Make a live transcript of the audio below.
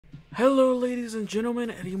Hello ladies and gentlemen,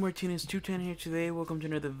 EddieMartinez210 here today. Welcome to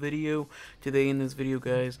another video. Today in this video,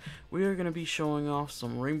 guys, we are going to be showing off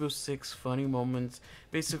some Rainbow Six funny moments.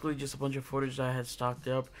 Basically just a bunch of footage that I had stocked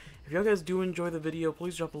up. If y'all guys do enjoy the video,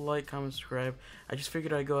 please drop a like, comment, subscribe. I just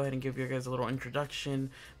figured I'd go ahead and give you guys a little introduction,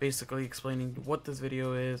 basically explaining what this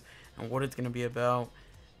video is and what it's going to be about.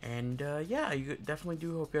 And yeah, you definitely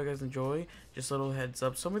do hope you guys enjoy. Just a little heads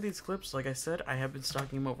up, some of these clips, like I said, I have been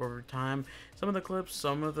stocking them up over time. Some of the clips,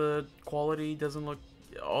 some of the quality doesn't look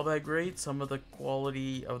all that great. Some of the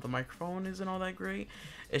quality of the microphone isn't all that great.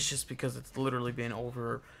 It's just because it's literally been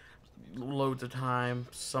over loads of time.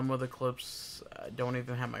 Some of the clips don't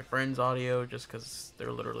even have my friend's audio just because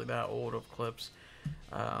they're literally that old of clips.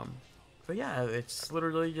 But yeah, it's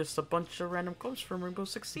literally just a bunch of random clips from Rainbow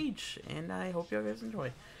Six Siege, and I hope you guys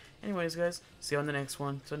enjoy. Anyways, guys, see you on the next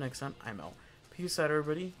one. Till next time, I'm out. Peace out,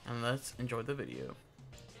 everybody, and let's enjoy the video.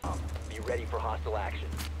 Be ready for hostile action.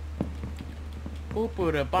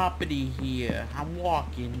 Boopity boppity here. I'm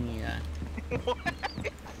walking here.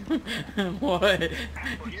 What?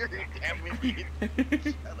 You're damn idiot.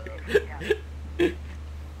 Shut up.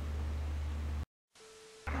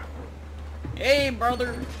 Hey,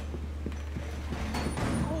 brother.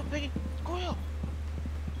 Oh, Piggy, go out.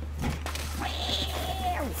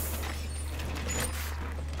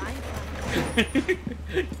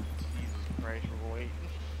 Jesus Christ, we're waiting.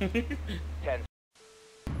 10.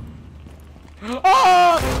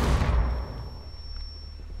 Oh!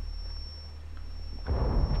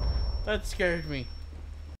 That scared me.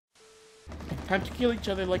 Time to kill each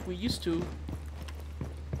other like we used to.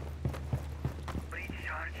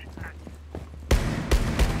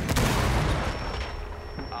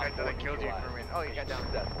 I thought I killed you for a minute. Oh, you got down.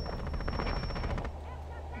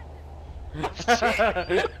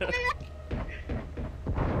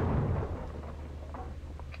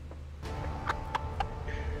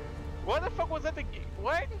 What the fuck was that?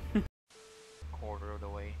 What? Quarter of the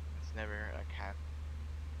way. It's never a cap.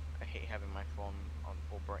 I hate having my phone on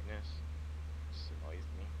full brightness. It just annoys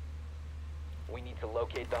me. We need to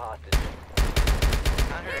locate the hostage.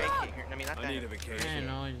 Not her AK here. I mean, not that. I need a vacation. I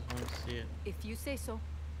know, I just want to see it. If you say so.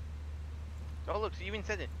 Oh look, she even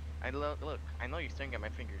said it. Look, I know you're staring at my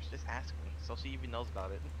fingers. Just ask me. So she even knows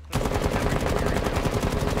about it.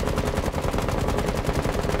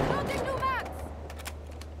 Loading new max!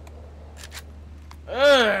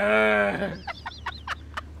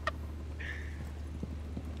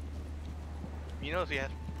 You know she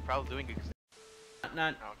has probably doing good.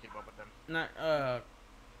 Not, I'll keep up with them. wait,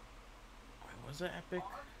 was it Epic?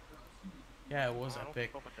 Yeah, it was I don't Epic.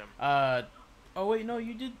 keep up with them. Oh wait, no,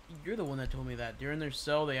 you did. You're the one that told me that. During their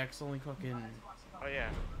cell, they accidentally fucking. Oh yeah,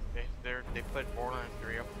 they put Borderlands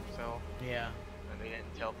 3 up for sale, Yeah. and they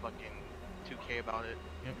didn't tell fucking 2K about it.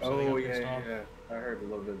 Yep, so they Oh got yeah, pissed off. yeah, I heard a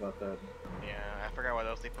little bit about that. Yeah, I forgot what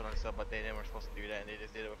else they put on sale, but they didn't were supposed to do that, and they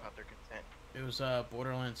just did it without their consent. It was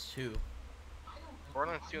Borderlands 2.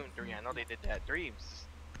 Borderlands 2 and 3, I know they did that. 3 is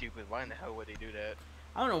stupid. Why in the hell would they do that?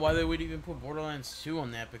 I don't know why they would even put Borderlands 2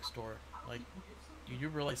 on the Epic Store. Like, you do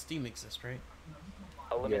realize Steam exists, right?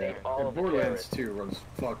 Eliminate Yeah, all and of the Borderlands terrorists. 2 runs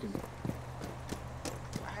fucking.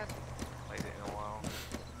 I haven't played it in a while.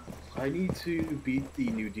 I need to beat the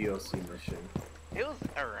new DLC mission. It was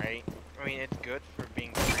alright. I mean, it's good for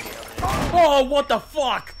being free of it. Oh, what the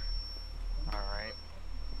fuck! Alright.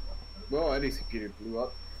 Well, Eddie's computer blew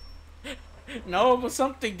up. No, but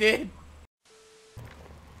something did.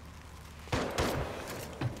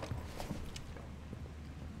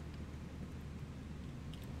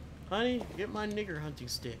 Honey, get my nigger hunting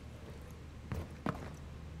stick.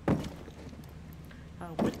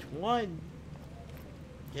 Which one?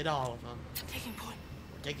 Get all of them. Taking point.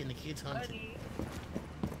 We're taking the kids hunting.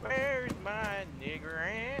 Where's my nigger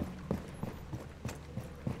at?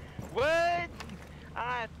 What?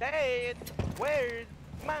 I said, where's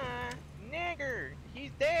my nigger?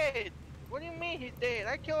 He's dead. What do you mean he's dead?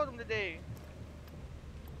 I killed him today.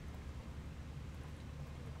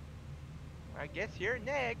 I guess you're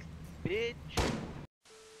next, bitch.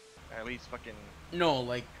 At least fucking... No,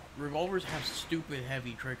 like, revolvers have stupid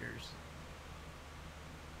heavy triggers.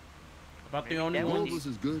 About the only Maybe that ones... was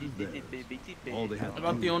as good as theirs. All they have to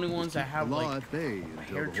About do the only is ones that keep have, the law like, at bay until hair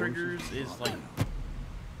the horses triggers is, drop. like...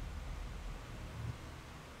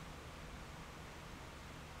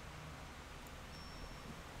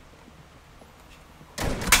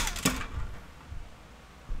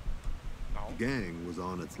 The gang was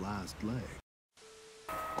on its last leg.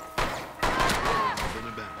 Been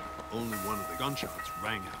abandoned. Only one of the gunshots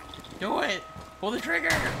rang out. Do it! Pull the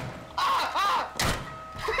trigger!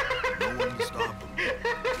 No one to stop them.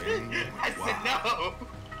 Gang was wild. No!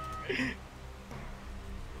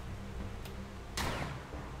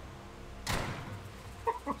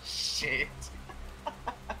 shit.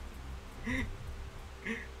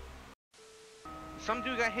 Some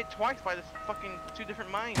dude got hit twice by this fucking 2 different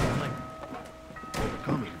mines. Like,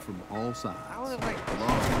 Coming from all sides. I was like,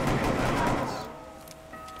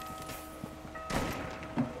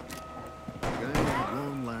 Gang had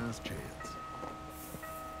one last chance.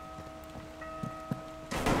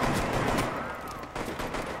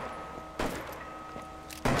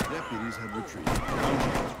 Deputies had retreated.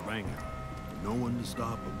 Gunshots rang out. No one to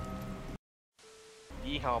stop them.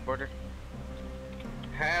 yeehaw, brother.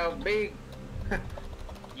 How big?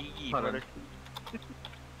 Yee, Hold on. brother.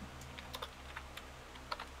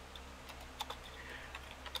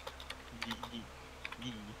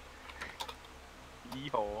 Yee.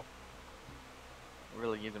 Yeehaw.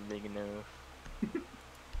 Really isn't big enough.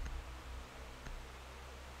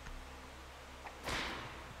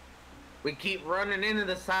 We keep running into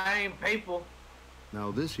the same people.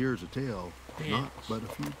 Now this here's a tale, not but a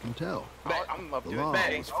few can tell. I'm up The to it. law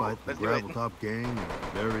Bet. was fighting the Let's do it. gravel top gang in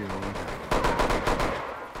their very own town.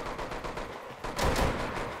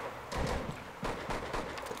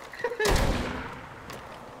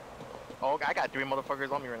 Oh, I got 3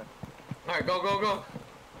 motherfuckers on me right now. Alright, go, go, go.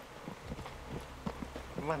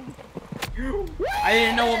 Come on. I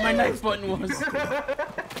didn't know what my knife button was.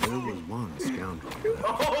 There was one scoundrel left.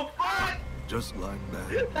 Oh, fuck! Just like that,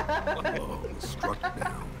 the law was struck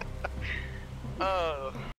down.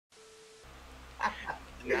 Oh.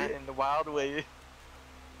 Not in the wild way.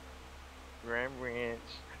 Ram Ranch.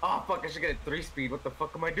 Oh, fuck, I should get a 3-speed. What the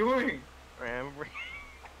fuck am I doing? Ram Ranch.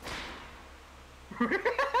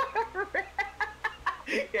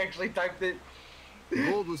 He actually typed it. The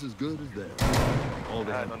gold was as good as theirs. All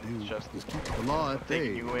they I had to don't do trust was keep the law at bay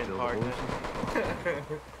taking you in until the hard, horses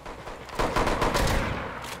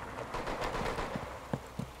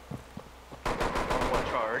On what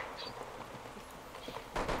charge?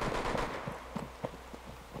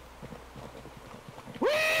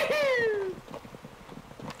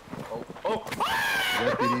 Oh, oh.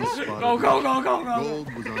 Deputies spotted Go, go, go, go, go. gold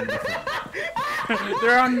was on the front.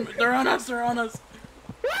 They're on us, they're on us.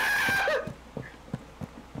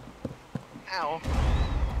 Ow.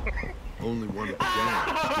 Only one of the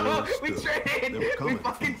gang still We stood. traded. They were coming We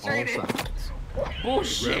fucking from all traded. sides. The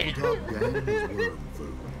Bullshit. gravel top gang was worm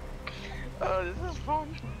food. Oh, this is fun.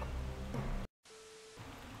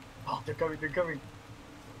 Oh, they're coming, they're coming.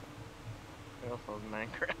 What else was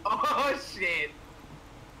Minecraft? Oh, shit.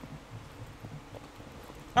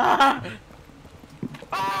 Ah!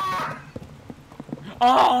 Ah!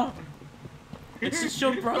 Oh! It's the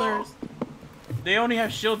Shield Brothers. They only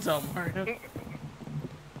have shields out, Mario.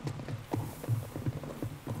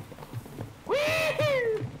 Woo!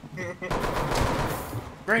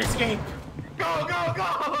 Great escape. Go, go,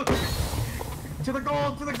 go! To the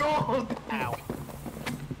gold, to the gold! Ow.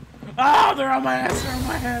 Oh, they're on my ass, they're on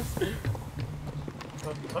my ass.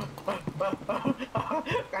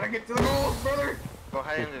 Gotta get to the gold, brother! Go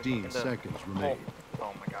ahead and 15 seconds remain.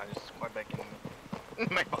 Oh my god, just squat back in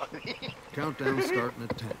my body. Countdown starting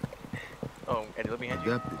at 10. Oh, Eddie, let me The hand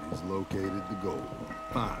you. deputies located the gold.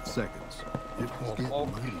 5 seconds. It was getting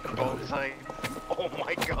mighty Both crowded. sides. Oh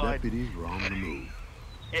my god. Deputies were on the move.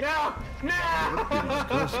 No! Deputies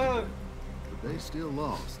custom, No! but they still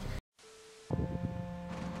lost.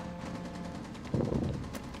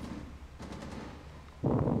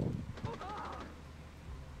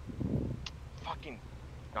 Fucking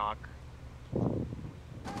knock.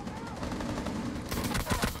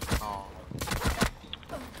 Oh.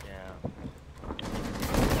 Yeah.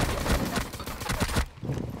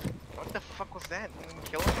 What the fuck was that? Didn't even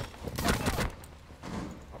kill him?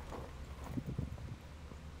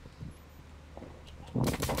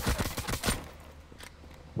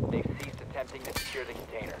 They've ceased attempting to secure the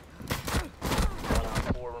container. 1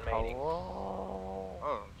 on 4 remaining.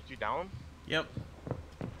 Oh, did you down him? Yep.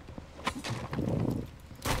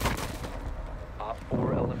 Op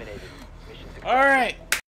 4 eliminated. Mission success. Alright.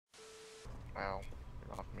 Ow.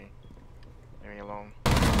 Get off me. Leave me alone.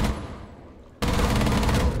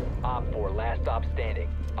 Op 4, last stop standing.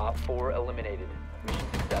 Op 4 eliminated. Mission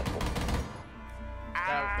successful.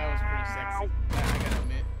 That was pretty sexy. I gotta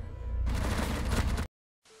admit.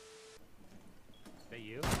 Is that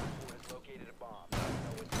you? Op 4 has located a bomb.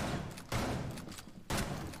 Know its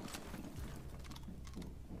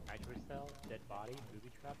Nitro cell, dead body,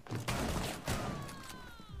 booby trap.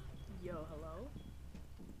 Yo, hello?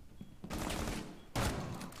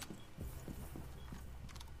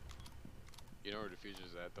 You know where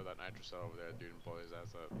Diffusion's at? Throw that nitro cell over there, dude, and blow his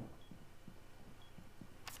ass up.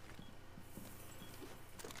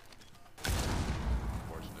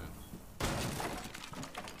 Unfortunate.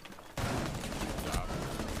 Good job.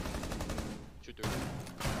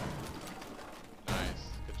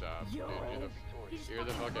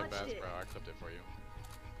 okay, Bass, bro. I clipped it for you.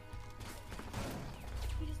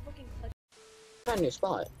 He just fucking clutched. Find a new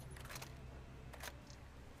spot.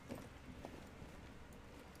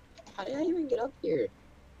 How did I even get up here?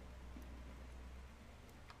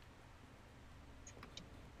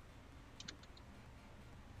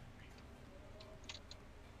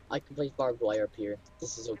 I can place barbed wire up here.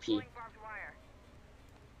 This is OP. I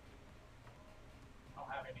don't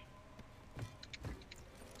have any.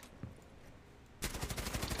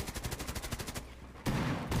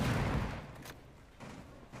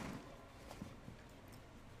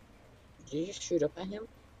 Did you just shoot up at him?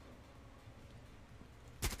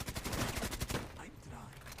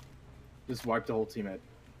 Just wipe the whole team out, if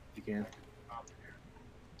you can.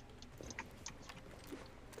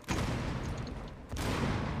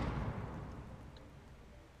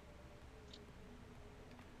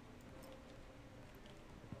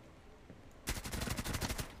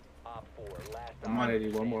 Op 4, last Come on, op Eddie.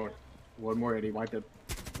 One standing. more. One more, Eddie. Wipe it.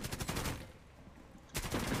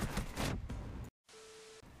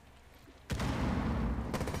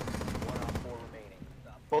 One op 4 remaining.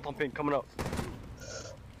 Both on pink, coming up.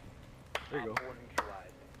 There you go. Op 4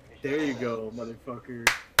 neutralized. Mission There you successful. go, motherfucker.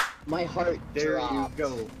 My heart There dropped. you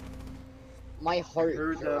go. My heart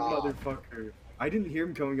Heard that dropped. motherfucker. I didn't hear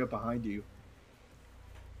him coming up behind you.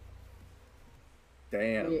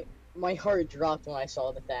 Damn. My heart dropped when I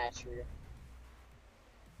saw the Thatcher.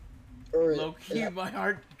 Or, Low-key, my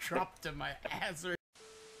heart dropped to my ass.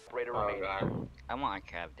 Operator Oh remaining. god. I want a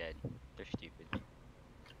crab dead. They're stupid.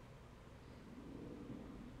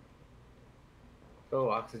 Oh,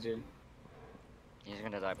 oxygen. He's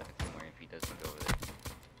gonna die by the corner if he doesn't go over there.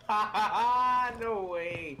 Ha ha ha! No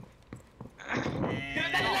way!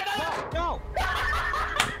 No! Failed.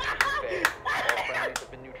 All friendlies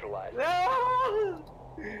have been neutralized. No!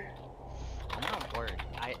 I'm not bored.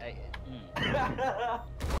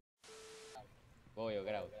 Boyo,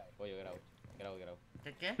 get out. Boyo, get out. Get out, get out.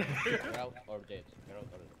 Okay? Get out or dead. Get out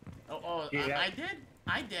or dead. Oh, Get out. I did?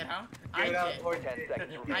 I did, huh? Get out did. or 10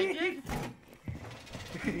 seconds I remaining. did?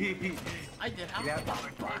 I did, huh? Get out.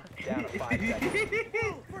 Down to 5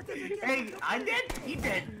 seconds. Hey, I did! He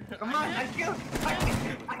did! Come on, let's go!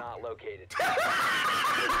 Not located.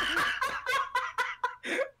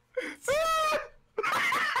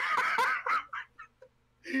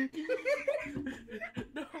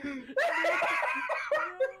 No.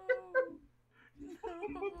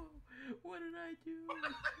 What did I do?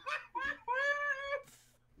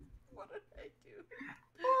 What did I do?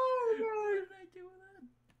 Oh What did I do with that?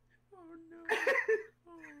 Oh no.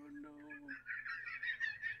 Oh no.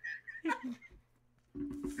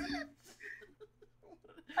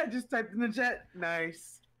 I just typed in the chat.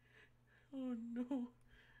 Nice. Oh no.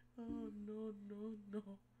 Oh no.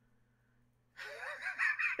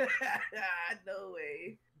 No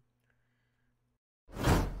way.